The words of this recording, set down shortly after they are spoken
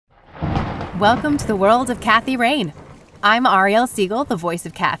Welcome to the world of Kathy Rain. I'm Ariel Siegel, the voice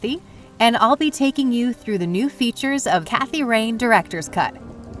of Kathy, and I'll be taking you through the new features of Kathy Rain Director's Cut,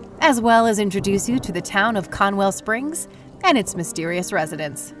 as well as introduce you to the town of Conwell Springs and its mysterious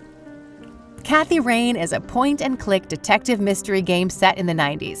residents. Kathy Rain is a point-and-click detective mystery game set in the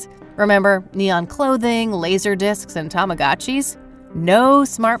 90s. Remember neon clothing, laser discs, and Tamagotchis? No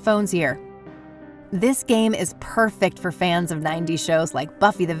smartphones here. This game is perfect for fans of 90s shows like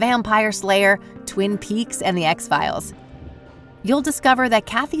Buffy the Vampire Slayer, Twin Peaks, and The X-Files. You'll discover that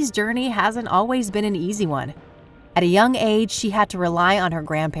Kathy's journey hasn't always been an easy one. At a young age, she had to rely on her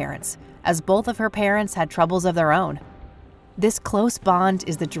grandparents, as both of her parents had troubles of their own. This close bond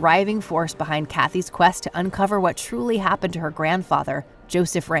is the driving force behind Kathy's quest to uncover what truly happened to her grandfather,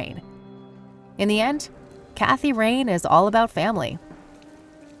 Joseph Rain. In the end, Kathy Rain is all about family.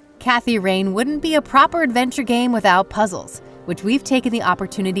 Kathy Rain wouldn't be a proper adventure game without puzzles, which we've taken the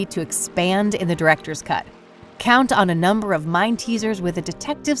opportunity to expand in the Director's Cut. Count on a number of mind teasers with a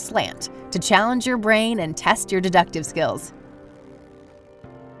detective slant to challenge your brain and test your deductive skills.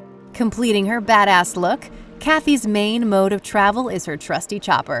 Completing her badass look, Kathy's main mode of travel is her trusty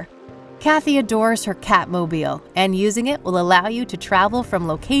chopper. Kathy adores her Catmobile, and using it will allow you to travel from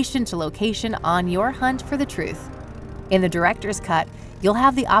location to location on your hunt for the truth. In the Director's Cut, you'll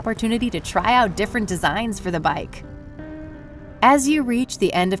have the opportunity to try out different designs for the bike. As you reach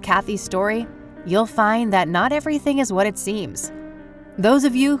the end of Kathy's story, you'll find that not everything is what it seems. Those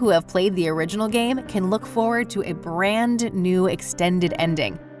of you who have played the original game can look forward to a brand new extended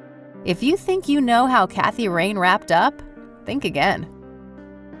ending. If you think you know how Kathy Rain wrapped up, think again.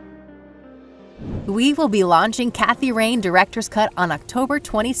 We will be launching Kathy Rain Director's Cut on October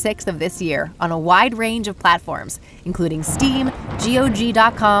 26th of this year on a wide range of platforms, including Steam,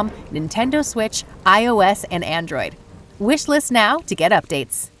 GOG.com, Nintendo Switch, iOS, and Android. Wishlist now to get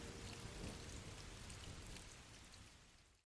updates.